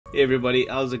Hey everybody,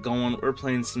 how's it going? We're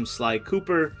playing some Sly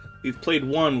Cooper. We've played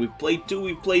 1, we've played 2,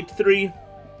 we've played 3. You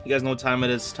guys know what time it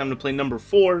is. It's time to play number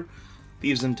 4,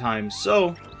 Thieves in Time.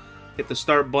 So, hit the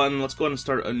start button. Let's go ahead and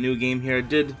start a new game here. I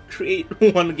did create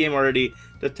one game already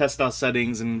to test out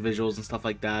settings and visuals and stuff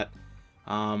like that.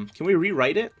 Can we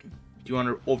rewrite it? Do you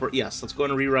want to Yes, let's go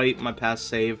ahead and rewrite my past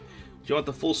save. Do you want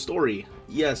the full story?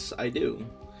 Yes, I do.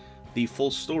 The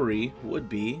full story would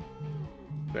be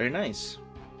very nice.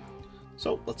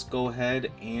 So let's go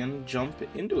ahead and jump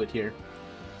into it here.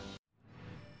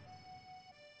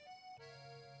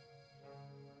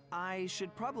 I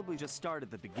should probably just start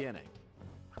at the beginning.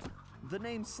 The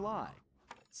name's Sly.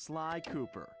 Sly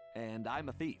Cooper, and I'm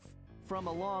a thief. From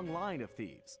a long line of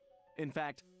thieves. In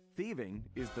fact, thieving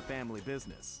is the family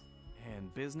business.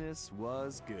 And business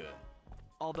was good.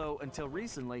 Although, until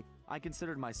recently, I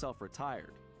considered myself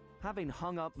retired. Having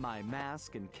hung up my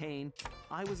mask and cane,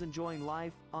 I was enjoying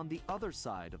life on the other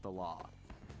side of the law.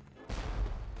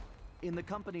 In the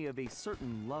company of a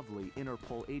certain lovely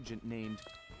Interpol agent named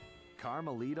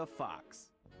Carmelita Fox.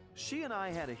 She and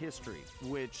I had a history,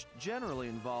 which generally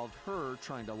involved her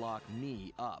trying to lock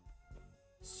me up.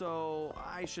 So,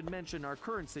 I should mention our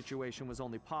current situation was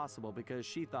only possible because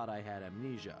she thought I had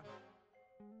amnesia.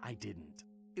 I didn't.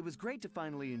 It was great to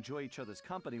finally enjoy each other's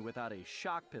company without a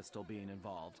shock pistol being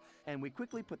involved, and we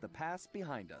quickly put the past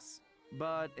behind us.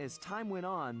 But as time went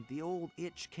on, the old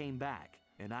itch came back,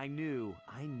 and I knew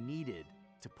I needed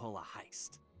to pull a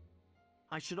heist.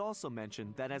 I should also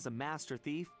mention that as a master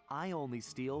thief, I only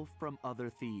steal from other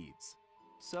thieves.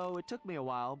 So it took me a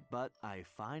while, but I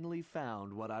finally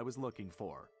found what I was looking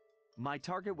for. My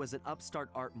target was an upstart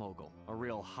art mogul, a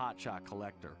real hotshot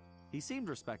collector. He seemed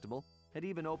respectable, had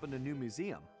even opened a new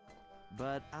museum.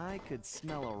 But I could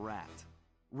smell a rat.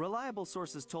 Reliable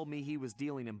sources told me he was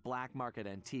dealing in black market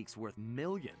antiques worth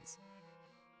millions.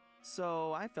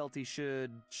 So I felt he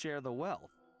should share the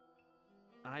wealth.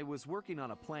 I was working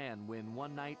on a plan when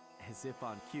one night, as if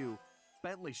on cue,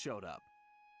 Bentley showed up.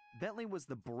 Bentley was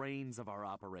the brains of our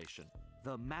operation,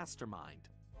 the mastermind.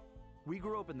 We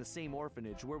grew up in the same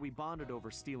orphanage where we bonded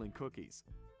over stealing cookies,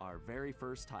 our very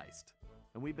first heist.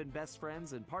 And we've been best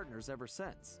friends and partners ever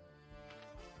since.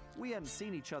 We hadn't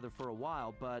seen each other for a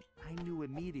while, but I knew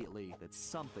immediately that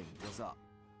something was up.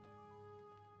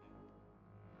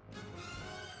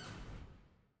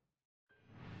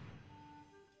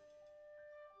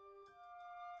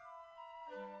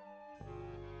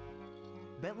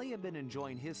 Bentley had been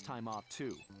enjoying his time off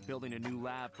too, building a new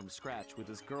lab from scratch with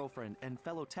his girlfriend and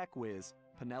fellow tech whiz,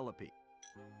 Penelope.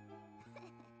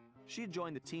 She had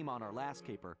joined the team on our last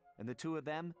caper, and the two of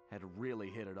them had really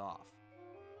hit it off.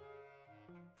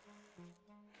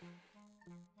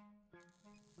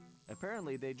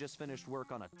 Apparently, they just finished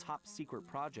work on a top-secret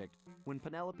project when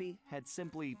Penelope had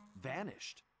simply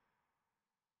vanished.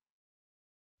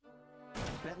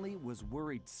 Bentley was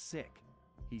worried sick.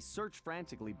 He searched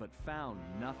frantically but found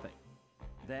nothing.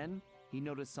 Then, he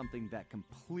noticed something that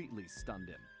completely stunned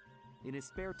him. In his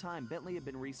spare time, Bentley had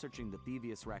been researching the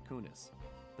Thievius Raccoonus,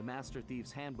 the Master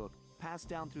Thief's handbook passed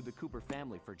down through the Cooper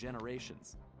family for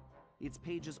generations. Its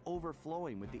pages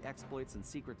overflowing with the exploits and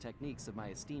secret techniques of my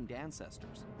esteemed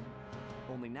ancestors.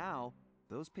 Only now,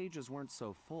 those pages weren't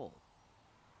so full.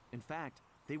 In fact,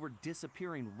 they were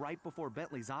disappearing right before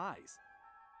Bentley's eyes.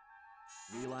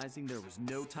 Realizing there was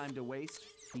no time to waste,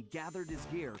 he gathered his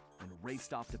gear and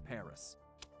raced off to Paris.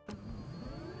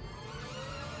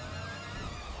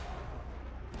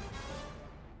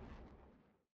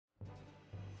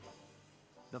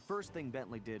 The first thing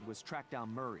Bentley did was track down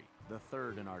Murray, the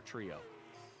third in our trio.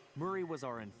 Murray was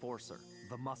our enforcer,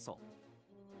 the muscle,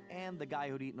 and the guy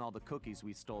who'd eaten all the cookies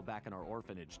we stole back in our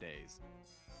orphanage days.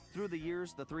 Through the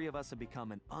years, the three of us had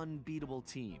become an unbeatable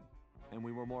team, and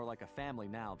we were more like a family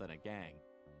now than a gang.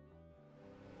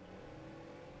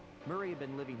 Murray had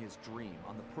been living his dream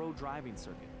on the pro driving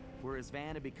circuit, where his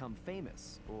van had become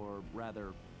famous, or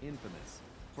rather, infamous,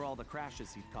 for all the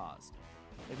crashes he'd caused.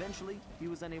 Eventually, he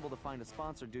was unable to find a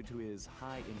sponsor due to his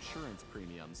high insurance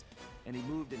premiums, and he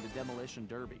moved into Demolition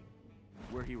Derby,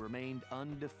 where he remained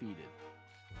undefeated.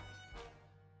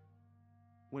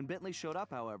 When Bentley showed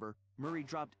up, however, Murray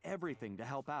dropped everything to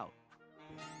help out.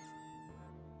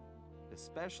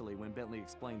 Especially when Bentley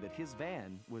explained that his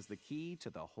van was the key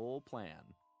to the whole plan.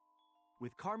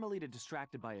 With Carmelita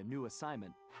distracted by a new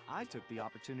assignment, I took the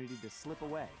opportunity to slip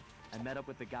away and met up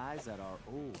with the guys at our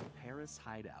old Paris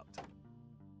hideout.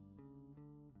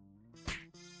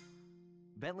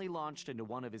 Bentley launched into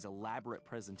one of his elaborate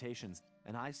presentations,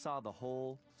 and I saw the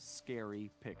whole scary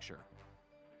picture.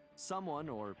 Someone,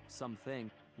 or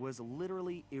something, was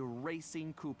literally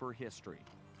erasing Cooper history.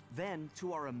 Then,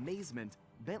 to our amazement,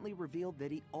 Bentley revealed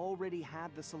that he already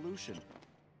had the solution: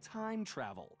 time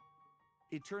travel.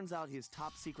 It turns out his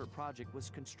top secret project was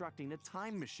constructing a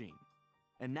time machine,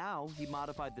 and now he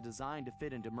modified the design to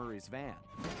fit into Murray's van.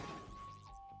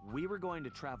 We were going to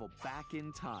travel back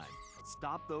in time,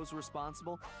 stop those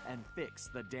responsible, and fix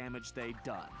the damage they'd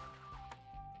done.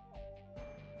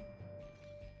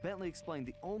 Bentley explained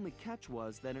the only catch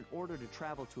was that in order to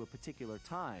travel to a particular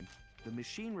time, the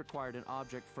machine required an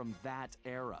object from that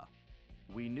era.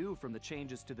 We knew from the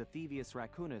changes to the Thieves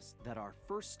Raccoonus that our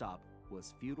first stop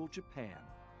was feudal Japan.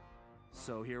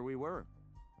 So here we were,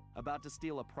 about to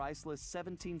steal a priceless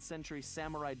 17th century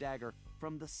samurai dagger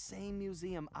from the same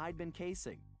museum I'd been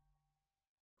casing.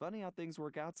 Funny how things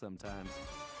work out sometimes.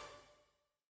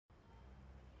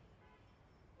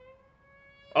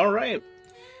 Alright.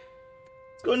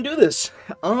 Let's go and do this.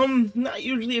 Not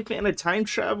usually a fan of time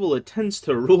travel. It tends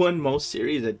to ruin most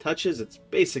series it touches. It's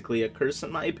basically a curse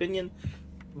in my opinion.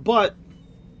 But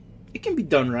it can be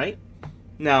done right.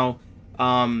 Now,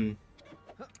 I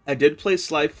did play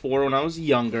SLY 4 when I was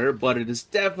younger, but it is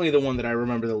definitely the one that I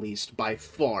remember the least, by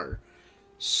far.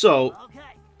 So,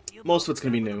 most of it's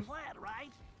going to be new.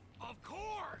 Of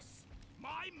course!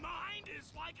 My mind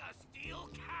is like a steel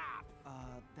cap!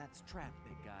 That's trap,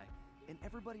 big guy. And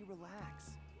everybody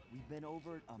relax. We've been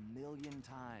over it 1,000,000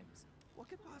 times. What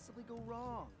could possibly go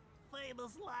wrong?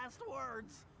 Famous last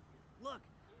words. Look,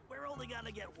 we're only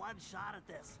gonna get one shot at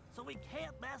this, so we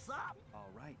can't mess up. All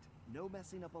right, no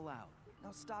messing up allowed.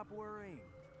 Now stop worrying.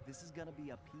 This is gonna be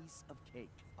a piece of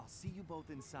cake. I'll see you both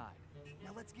inside.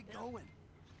 Now let's get going.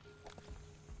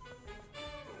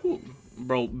 Ooh,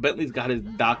 bro, Bentley's got his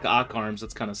Doc Ock arms.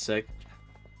 That's kind of sick.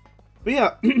 But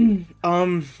yeah,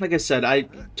 like I said,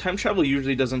 time travel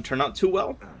usually doesn't turn out too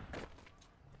well.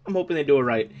 I'm hoping they do it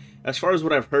right. As far as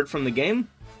what I've heard from the game,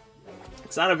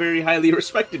 it's not a very highly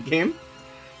respected game,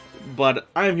 but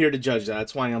I'm here to judge that.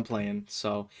 That's why I'm playing.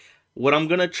 So, what I'm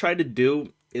gonna try to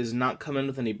do is not come in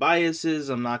with any biases.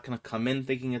 I'm not gonna come in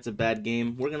thinking it's a bad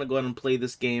game. We're gonna go ahead and play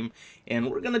this game,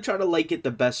 and we're gonna try to like it the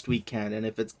best we can. And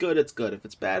if it's good, it's good. If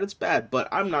it's bad, it's bad. But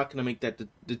I'm not gonna make that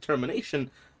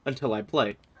determination until I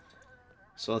play.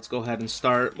 So let's go ahead and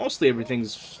start. Mostly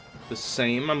everything's the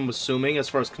same, I'm assuming, as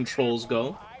far as controls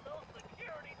go.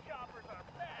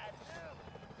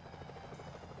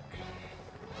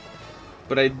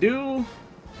 But I do...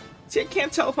 See, I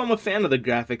can't tell if I'm a fan of the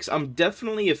graphics. I'm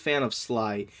definitely a fan of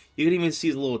SLY. You can even see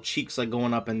his little cheeks like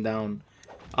going up and down.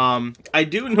 I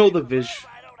do know the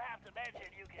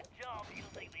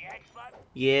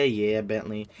Yeah,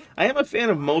 Bentley. I am a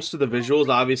fan of most of the visuals,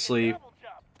 obviously.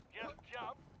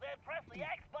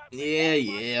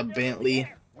 Yeah,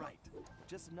 Bentley. Right.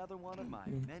 Just another one of my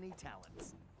many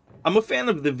talents. I'm a fan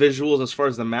of the visuals as far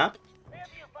as the map.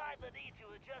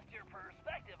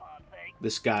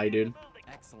 This guy, dude.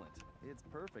 Excellent. It's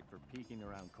perfect for peeking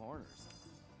around corners.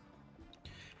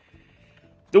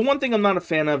 The one thing I'm not a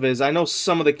fan of is I know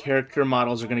some of the character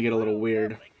models are going to get a little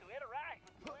weird.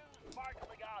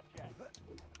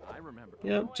 I remember.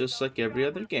 Yep, just like every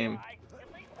other game.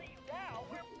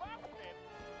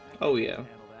 Oh, yeah.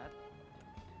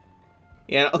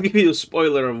 Yeah, I'll give you a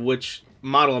spoiler of which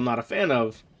model I'm not a fan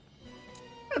of.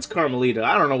 That's Carmelita.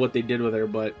 I don't know what they did with her,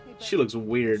 but she looks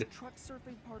weird. Is truck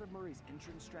surfing part of Murray's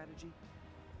entrance strategy?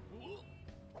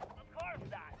 Of course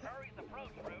not. Murray's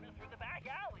approach route is through the back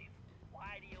alleys.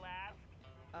 Why do you ask?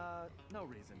 No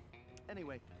reason.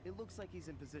 Anyway, it looks like he's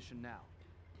in position now.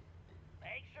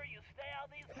 Make sure you stay on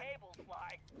these cables,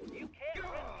 SLY. You can't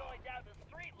risk going down to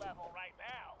street level right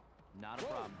now. Not a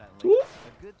problem, Bentley.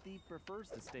 A good thief prefers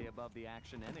to stay above the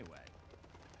action anyway.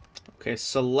 Okay,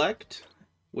 select.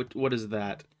 What is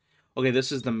that? Okay,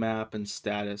 this is the map and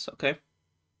status. Okay.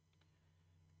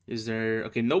 Is there...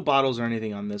 Okay, no bottles or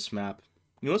anything on this map.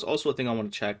 You know what's also a thing I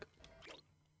want to check?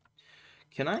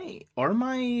 Can I... Are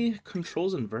my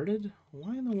controls inverted?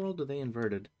 Why in the world are they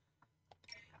inverted?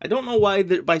 I don't know why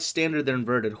by standard they're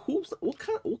inverted.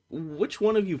 Which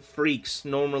one of you freaks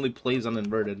normally plays on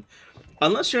inverted?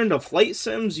 Unless you're into flight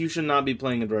sims, you should not be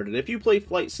playing inverted. If you play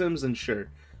flight sims, then sure.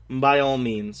 By all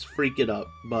means, freak it up,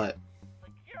 but...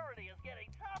 Security is getting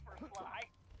tougher, SLY.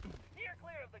 Steer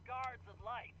clear of the guards and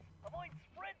lights. Avoid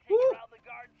sprinting around the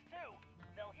guards, too.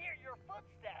 They'll hear your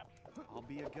footsteps. I'll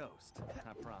be a ghost,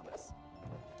 I promise.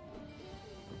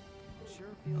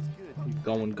 Sure feels good. Keep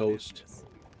going, ghost.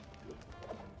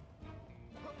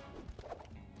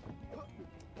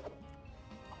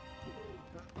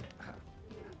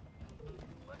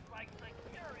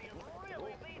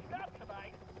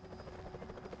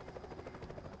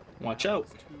 Watch out.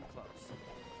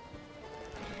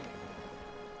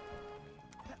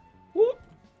 Whoop.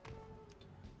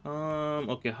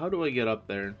 Okay, how do I get up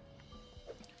there?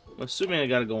 I'm assuming I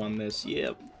gotta go on this.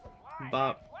 Yep.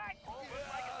 Bop.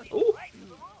 Ooh.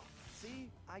 See,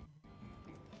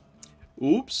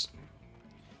 Oops.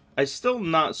 I still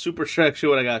not super sure actually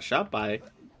what I got shot by.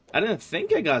 I didn't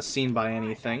think I got seen by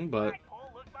anything, but...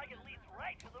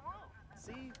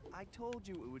 See, I told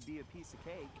you it would be a piece of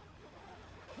cake.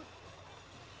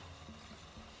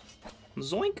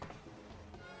 Zoink.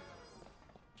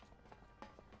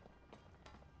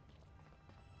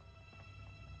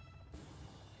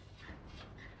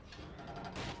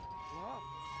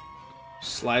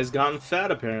 Sly's gotten fat,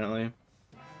 apparently.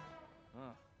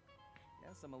 Huh.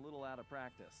 Guess I'm a little out of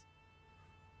practice.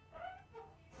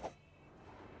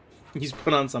 He's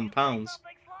put on some pounds.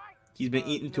 He's been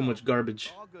eating too much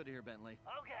garbage. All good here, Bentley.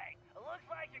 Okay, it looks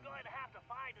like you're going to have to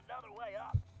find another way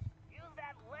up. Use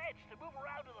that ledge to move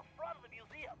around to the front of the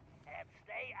museum and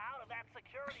stay out of that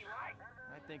security light.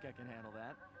 I think I can handle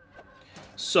that.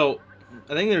 So,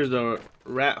 I think there's a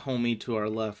rat homie to our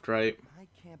left, right? I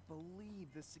can't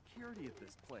believe the security at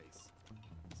this place.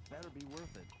 This better be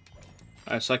worth it.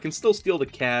 Alright, so I can still steal the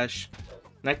cash.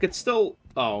 And I could still...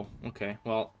 Oh, okay.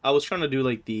 Well, I was trying to do,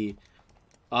 like, the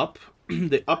up.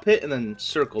 The up hit and then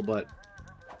circle, but...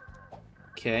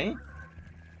 Okay.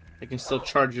 I can still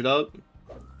charge it up.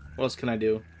 What else can I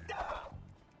do?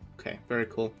 Okay, very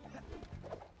cool.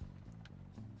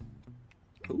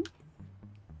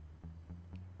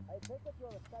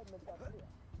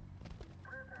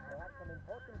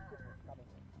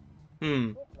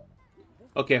 Ooh.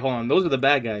 Okay, hold on. Those are the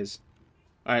bad guys.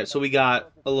 Alright, so we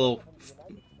got a little...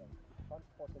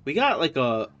 We got like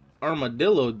a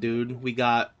armadillo dude. We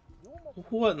got...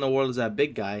 What in the world is that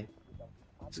big guy?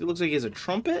 It looks like he has a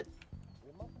trumpet?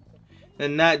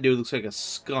 And that dude looks like a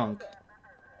skunk.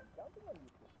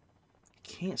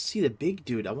 Can't see the big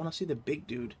dude. I want to see the big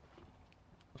dude.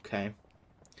 Okay.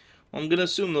 Well, I'm gonna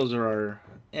assume those are our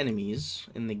enemies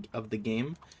in the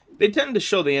game. They tend to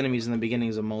show the enemies in the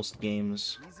beginnings of most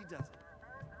games. Easy does it.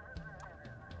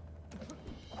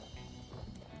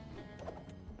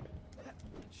 It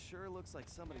sure looks like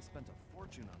somebody spent a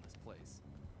fortune on this place.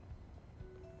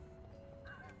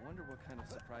 I wonder what kind of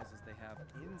surprises they have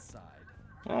inside.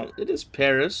 Well, it is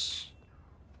Paris.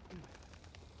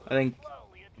 I think...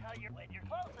 Slowly until when you're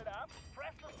close enough,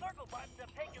 press the circle button to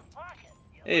pick his pocket.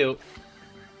 Ayo.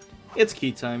 It's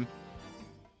key time.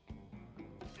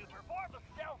 To perform a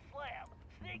stealth slam,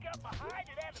 sneak up behind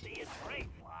an enemy is great,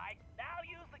 Sly. Now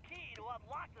use the key to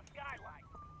unlock the skylight.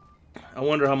 I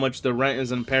wonder how much the rent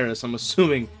is in Paris. I'm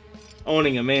assuming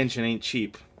owning a mansion ain't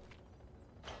cheap.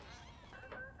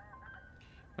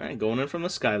 Alright, going in from the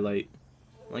skylight.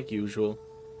 Like usual.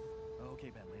 Okay,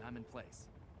 Bentley, I'm in place.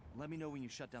 Let me know when you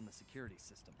shut down the security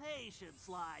system. Patience,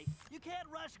 Sly. You can't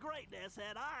rush greatness,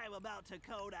 and I'm about to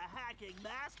code a hacking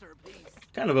masterpiece.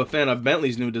 Kind of a fan of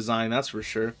Bentley's new design, that's for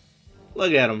sure.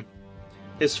 Look at him.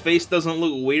 His face doesn't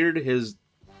look weird. His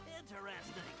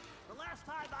Interesting. The last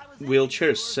time I was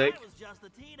wheelchair's sick. I was just a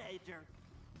teenager.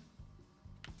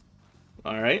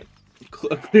 Alright.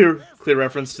 Clear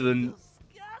reference to the...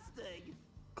 Disgusting.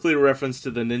 Clear reference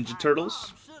to the Ninja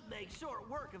Turtles. Mom should make short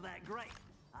work of that grate.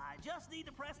 I just need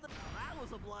to press the... That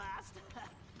was a blast.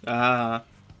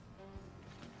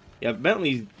 Yeah,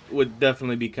 Bentley would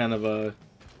definitely be kind of a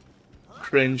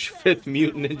cringe fifth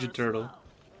mutant Ninja Turtle.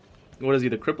 What is he,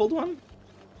 the crippled one?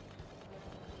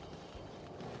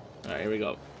 Alright, here we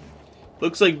go.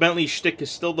 Looks like Bentley's shtick is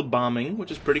still the bombing,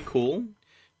 which is pretty cool.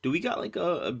 Do we got like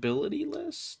a ability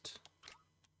list?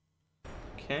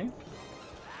 Okay.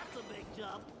 That's a big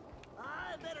jump.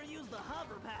 I better use the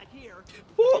hover pack here.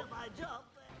 Whoa. If I jump...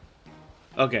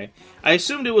 Okay. I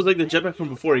assumed it was like the jetpack from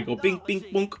before. You go bink,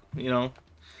 bink, bunk, you know.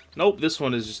 Nope, this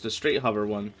one is just a straight hover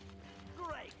one.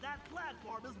 Great, that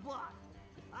platform is blocked.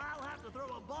 I'll have to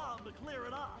throw a bomb to clear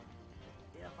it off.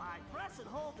 If I press and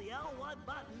hold the L1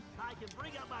 button, I can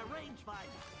bring up my rangefinder.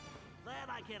 Then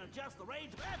I can adjust the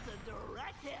range. That's a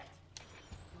direct hit.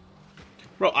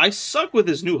 Bro, I suck with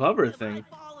this new hover If thing. I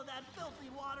fall in that filthy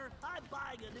water, I'm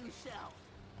buying a new shell.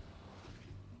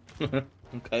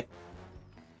 Okay.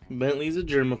 Bentley's a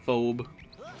germaphobe.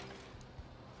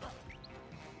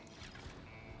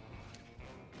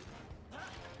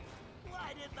 Why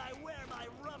didn't I wear my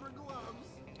rubber gloves?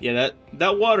 Yeah,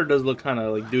 that water does look kind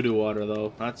of like doo-doo water,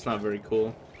 though. That's not very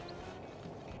cool.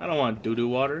 I don't want doo-doo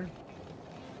water.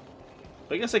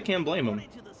 But I guess I can't blame him.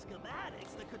 According to the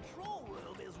schematics, the control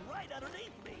room is right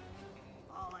underneath me.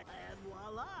 And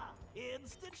voila,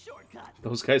 instant shortcut.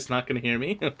 Those guys not gonna hear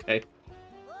me? Okay.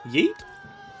 Yeet.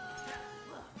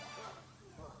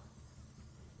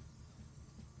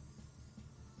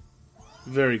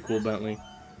 Very cool, Bentley.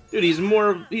 Dude, he's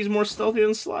more stealthy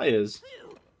than Sly is.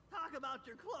 Phew, talk about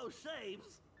your close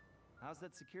shaves. How's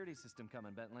that security system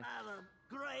coming, Bentley?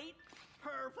 Great,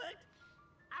 perfect.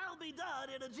 I'll be done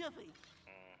in a jiffy.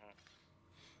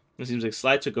 It seems like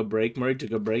Sly took a break, Murray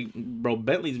took a break. Bro,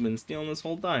 Bentley's been stealing this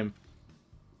whole time.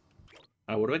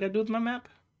 Alright, what do I gotta do with my map?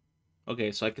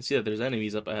 Okay, so I can see that there's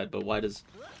enemies up ahead, but why does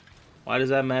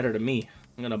that matter to me?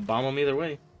 I'm gonna bomb them either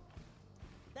way.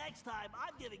 Next time,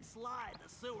 I'm giving Sly the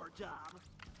sewer job.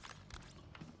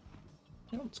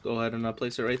 Yeah, let's go ahead and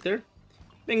place it right there.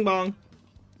 Bing bong.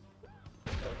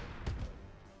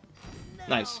 Now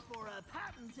Nice. for a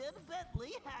patented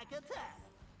Bentley hack attack.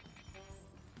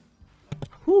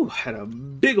 Whew, had a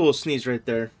big old sneeze right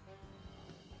there.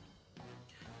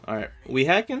 Alright, we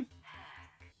hacking?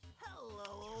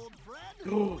 Hello, old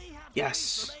friend. We have to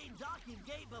Yes. reach the main docking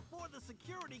gate before the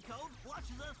security code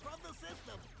flushes us from the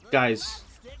system. The Guys,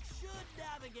 stick should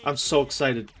navigate I'm so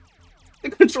excited. The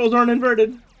controls aren't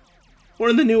inverted. We're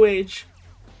in the new age.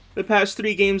 The past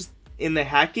 3 games in the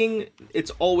hacking, it's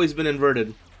always been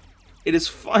inverted. It is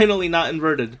finally not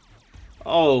inverted.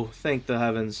 Oh, thank the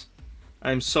heavens.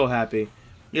 I'm so happy.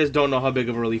 You guys don't know how big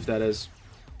of a relief that is.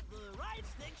 The right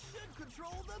stick should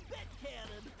control the bit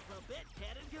cannon. The bit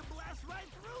cannon can blast right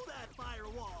through that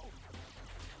firewall.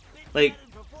 Bit Like-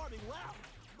 cannon performing well.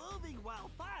 Moving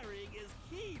while firing is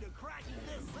key to cracking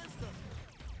this system.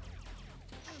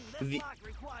 This lock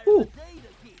requires Ooh. a data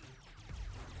key.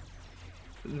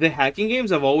 The hacking games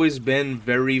have always been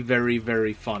very, very,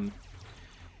 very fun.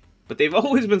 But they've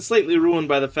always been slightly ruined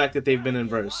by the fact that they've been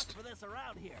inversed. For this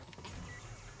around here.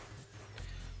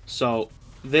 So,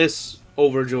 this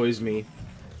overjoys me.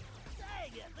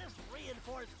 Dang it, this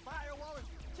reinforced firewall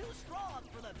is too strong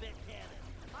for the bit cannon.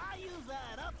 If I use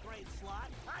that upgrade slot,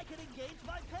 I can engage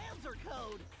my Panzer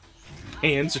code.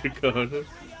 Panzer code.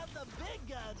 Bring out the big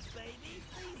guns, baby.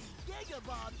 These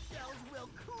gigabomb shells will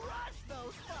crush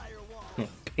those firewalls.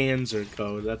 Panzer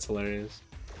code, that's hilarious.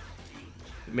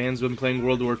 Man's been playing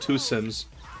World War II Sims.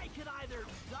 I can either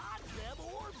dodge them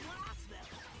or blast them.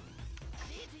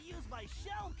 I need to use my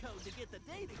shell code to get the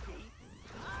data key.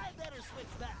 I better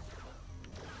switch back.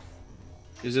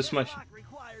 Is this my... Lock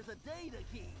requires a data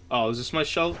key. Oh, is this my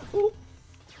shell? Ooh.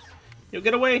 Yo,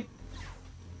 get away!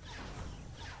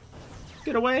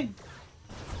 Get away!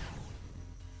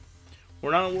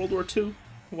 We're not in World War II.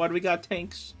 Why do we got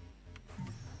tanks?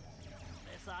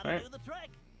 This ought to Alright. do the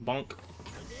trick. Bonk.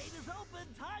 The gate is open.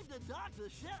 Time to dock the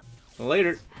ship.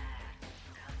 Later.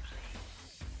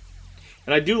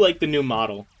 And I do like the new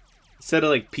model. Instead of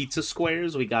like pizza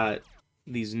squares, we got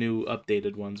these new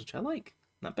updated ones, which I like.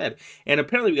 Not bad. And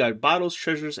apparently we got bottles,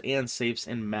 treasures, and safes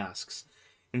and masks.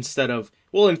 Instead of...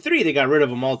 Well, in 3 they got rid of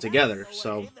them altogether, That's the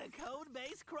so... way the code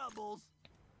base crumbles.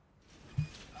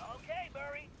 Okay,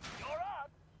 Murray, you're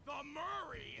up. The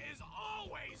Murray is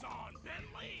always on,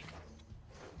 Bentley.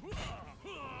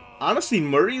 Honestly,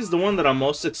 Murray is the one that I'm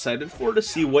most excited for to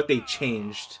see what they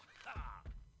changed.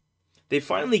 They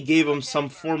finally gave him some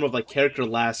form of like character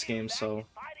last game, so...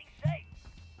 Fighting safe.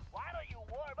 Why don't you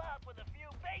warm up with a few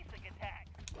basic attacks?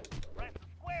 Press the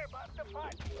square button to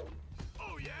punch.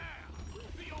 Oh yeah,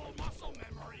 the old muscle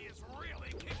memory is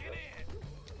really kicking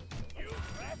in. You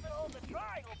press and hold the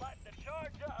triangle button to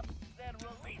charge up, then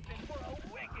release it for a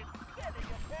wicked spinning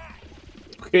attack.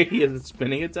 Okay, he has a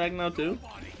spinning attack now too?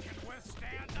 Nobody can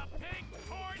withstand a pink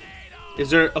tornado. Is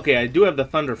there... Okay, I do have the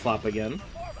thunder flop again.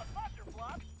 Perform a thunder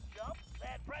flop, jump,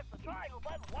 then press the triangle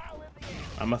button while in the air.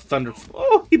 I'm a thunder...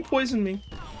 Oh, he poisoned me.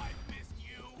 Oh, I missed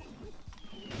you.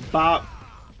 Bop.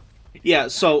 Yeah,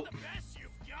 so... Best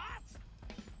you've got.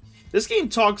 This game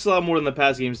talks a lot more than the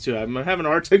past games too. I'm having a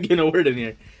hard time getting a word in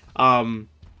here. Can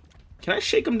I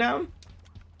shake him down?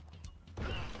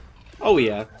 Oh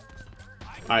yeah.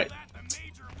 Alright. Let the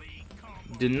major league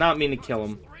come. Did not mean to kill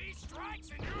him. 3 strikes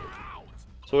and you're out.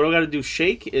 So what I gotta do?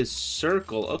 Shake is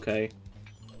circle. Okay.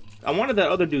 I wanted that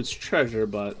other dude's treasure,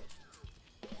 but...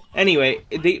 Anyway,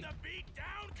 they... The beat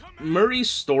down command. Murray's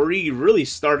story really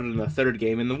started in the 3rd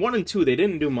game. In the 1 and 2, they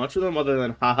didn't do much with him other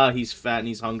than, haha, he's fat and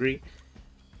he's hungry.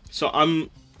 So I'm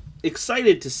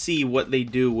excited to see what they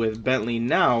do with Bentley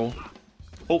now.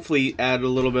 Hopefully add a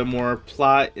little bit more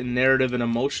plot and narrative and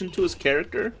emotion to his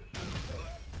character.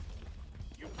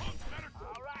 You punks better.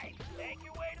 All right, make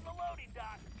your way to the loading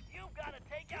dock. You've got to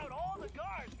take out all the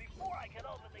guards before I can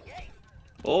open the gate.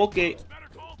 Okay. Better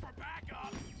call for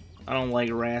backup. I don't like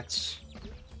rats.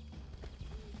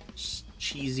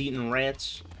 Cheese-eating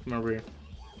rats. Come over here.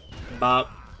 Bop.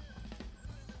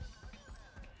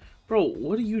 Bro,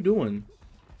 what are you doing?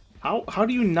 How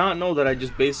do you not know that I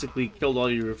just basically killed all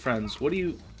your friends? What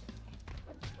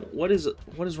is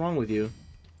wrong with you?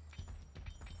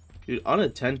 Dude,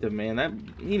 unattentive, man. That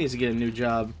he needs to get a new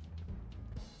job.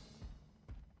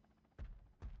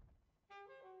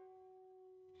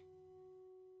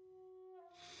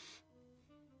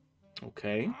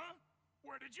 Okay. Huh?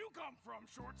 Where did you come from,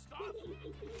 shortstop?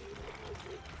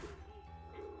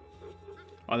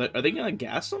 Are they gonna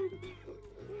gas him?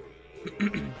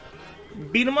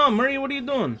 Beat him up, Murray. What are you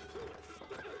doing?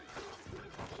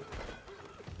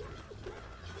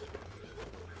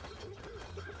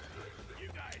 You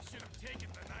guys should have taken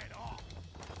the night off.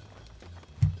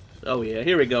 Oh yeah,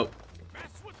 here we go.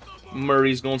 Mess with the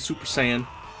Murray's going Super Saiyan.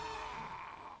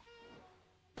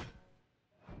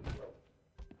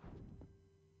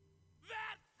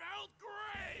 That felt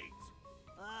great!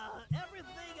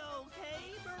 Everything okay,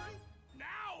 Murray?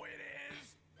 Now it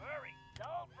is! Murray,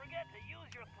 don't forget to use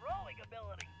your throwing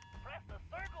ability. Press the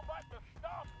circle button to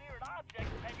stop near an object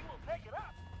and you will pick it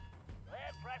up.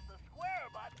 Then press the square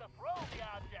button to throw the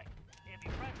object. If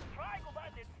you press the triangle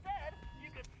button instead, you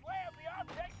can slam the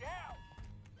object down.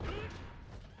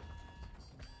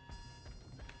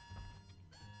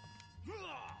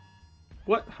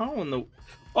 What? How in the...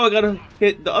 Oh, I gotta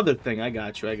hit the other thing. I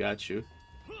got you, I got you.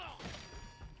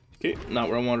 Okay, not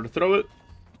where I wanted to throw it.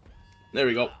 There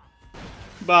we go.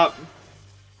 Bop.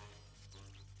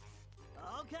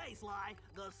 Okay, Sly,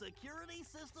 the security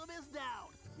system is down.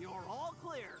 You're all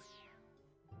clear.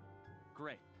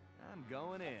 Great. I'm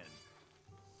going in.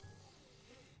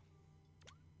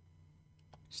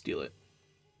 Steal it.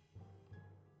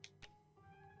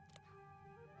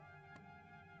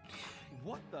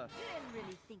 What the? You didn't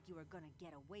really think you were gonna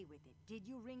get away with it, did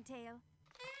you, Ringtail?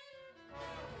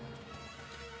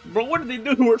 Bro, what did they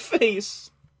do to her face?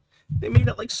 They made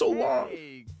it like so long.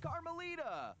 Hey,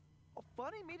 Carmelita! Oh,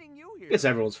 funny meeting you here. I guess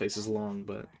everyone's face is long,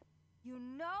 but... You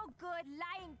no good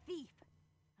lying thief!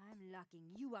 I'm locking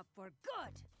you up for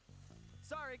good!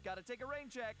 Sorry, gotta take a rain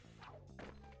check.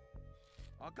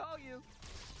 I'll call you.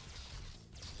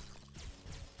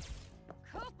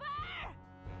 Cooper!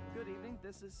 Good evening,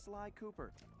 this is Sly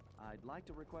Cooper. I'd like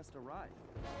to request a ride.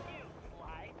 You,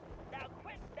 Sly. Now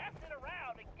quit messing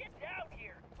around and get down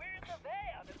here. We're in the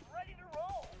van and ready to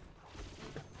roll.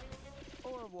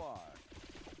 Au revoir.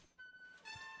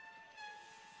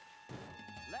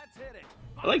 Let's hit it.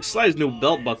 I like Sly's new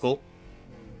belt buckle.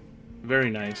 Very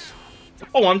nice.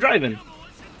 Oh, I'm driving.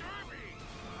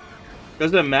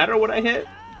 Does it matter what I hit?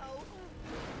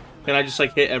 Can I just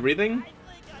like hit everything? I think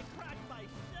I cracked my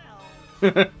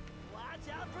shell. Watch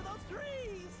out for those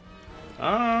trees.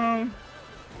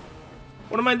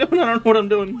 What am I doing? I don't know what I'm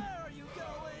doing. Where are you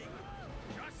going?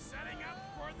 Just setting up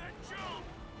for the jump!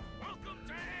 Welcome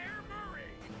to Air Murray!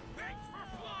 Thanks for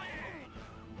flying!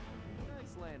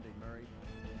 Nice landing, Murray.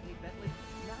 Hey, Bentley,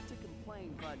 not to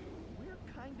complain, but we're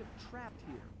kind of trapped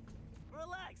here.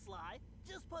 Relax, Sly.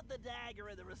 Just put the dagger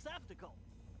in the receptacle.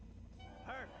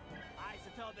 Perfect.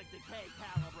 Isotopic decay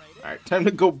calibrated. Alright, time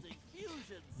to go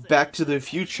Diffusion back system. to the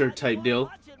future type deal.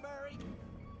 Watch it, Murray.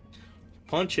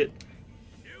 Punch it.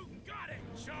 You got it,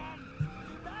 chum! Do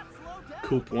not slow down.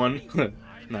 Coop one. I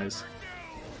Nice. never knew.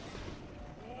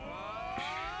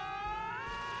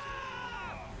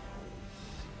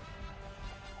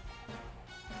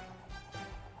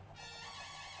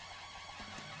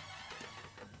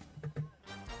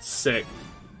 Sick.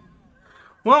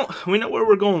 Well, we know where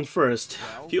we're going first.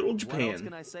 Well, Feudal what else Japan.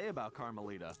 can I say about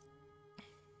Carmelita?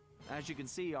 As you can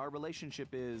see, our relationship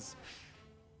is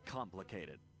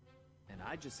complicated. And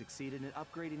I just succeeded in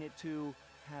upgrading it to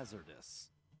hazardous.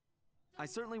 I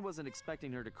certainly wasn't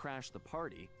expecting her to crash the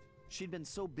party. She'd been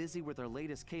so busy with her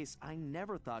latest case, I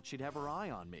never thought she'd have her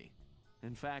eye on me.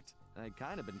 In fact, I'd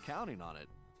kind of been counting on it.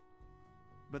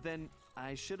 But then,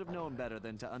 I should have known better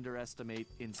than to underestimate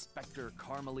Inspector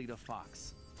Carmelita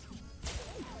Fox.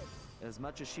 As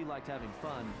much as she liked having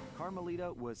fun,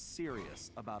 Carmelita was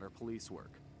serious about her police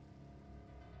work.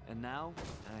 And now,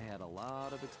 I had a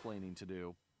lot of explaining to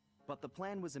do. But the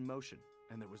plan was in motion,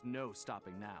 and there was no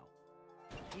stopping now.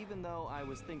 Even though I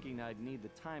was thinking I'd need the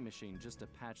time machine just to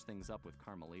patch things up with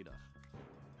Carmelita.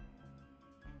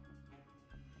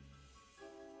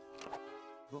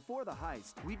 Before the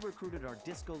heist, we'd recruited our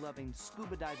disco-loving,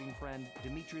 scuba-diving friend,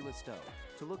 Dimitri Lestow,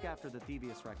 to look after the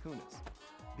Thievius Raccoonus.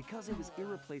 Because it was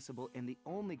irreplaceable and the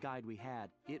only guide we had,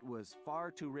 it was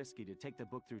far too risky to take the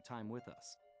book through time with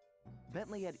us.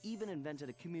 Bentley had even invented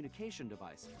a communication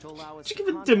device to allow us Just to give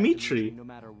it contact Dimitri. no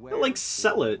matter where Like,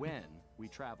 sell or it. when we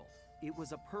traveled. It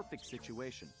was a perfect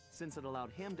situation, since it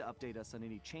allowed him to update us on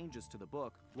any changes to the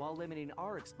book, while limiting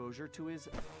our exposure to his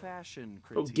fashion Oh,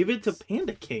 critiques. give it to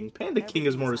Panda King. Panda King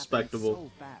is more Everything was happening respectable.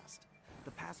 So fast.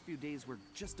 The past few days were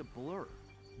just a blur.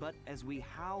 But as we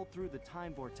howled through the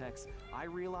time vortex, I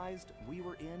realized we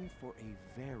were in for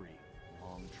a very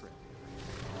long trip.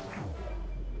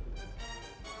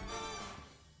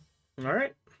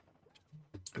 Alright.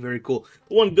 Very cool.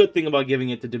 The one good thing about giving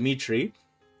it to Dimitri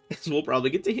is we'll probably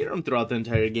get to hear him throughout the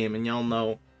entire game, and y'all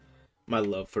know my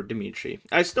love for Dimitri.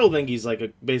 I still think he's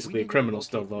like basically a criminal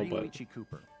still, though, but... Ryuichi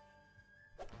Cooper,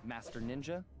 Master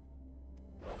Ninja,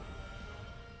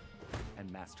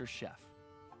 and Master Chef.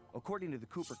 According to the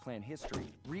Cooper clan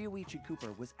history, Ryuichi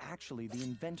Cooper was actually the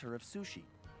inventor of sushi.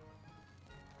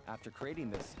 After creating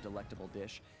this delectable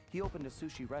dish, he opened a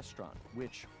sushi restaurant,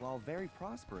 which, while very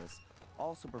prosperous,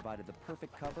 also provided the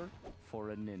perfect cover for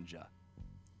a ninja.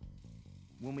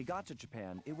 When we got to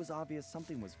Japan, it was obvious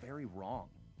something was very wrong.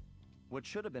 What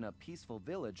should have been a peaceful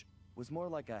village was more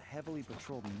like a heavily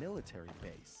patrolled military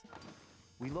base.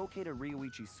 We located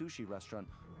Ryuichi's sushi restaurant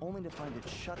only to find it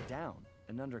shut down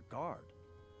and under guard.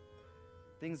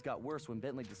 Things got worse when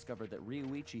Bentley discovered that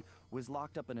Ryuichi was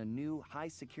locked up in a new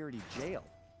high-security jail,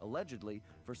 allegedly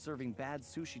for serving bad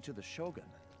sushi to the shogun.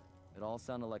 It all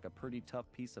sounded like a pretty tough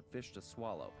piece of fish to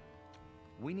swallow.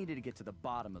 We needed to get to the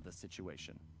bottom of the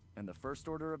situation, and the first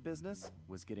order of business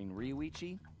was getting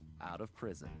Ryuichi out of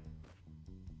prison.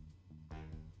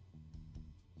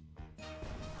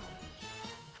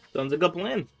 Sounds like a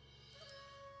plan.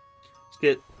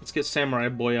 Let's get Samurai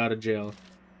Boy out of jail.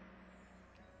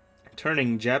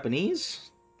 Turning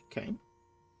Japanese? Okay.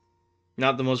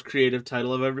 Not the most creative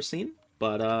title I've ever seen,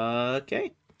 but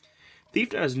okay.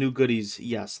 ThiefNet has new goodies.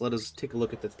 Yes, let us take a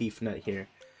look at the ThiefNet here.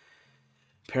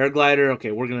 Paraglider,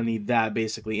 okay, we're gonna need that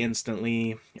basically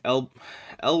instantly.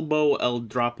 Elbow El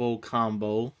Dropo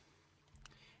combo.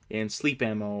 And sleep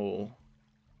ammo.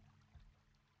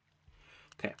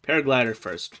 Okay, paraglider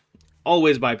first.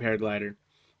 Always buy paraglider.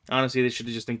 Honestly, they should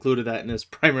have just included that in this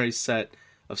primary set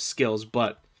of skills,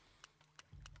 but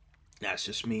that's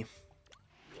just me.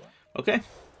 Okay.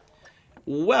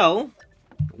 Well,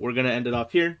 we're going to end it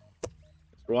off here.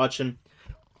 Thanks for watching.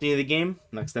 Continue the game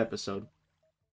next episode.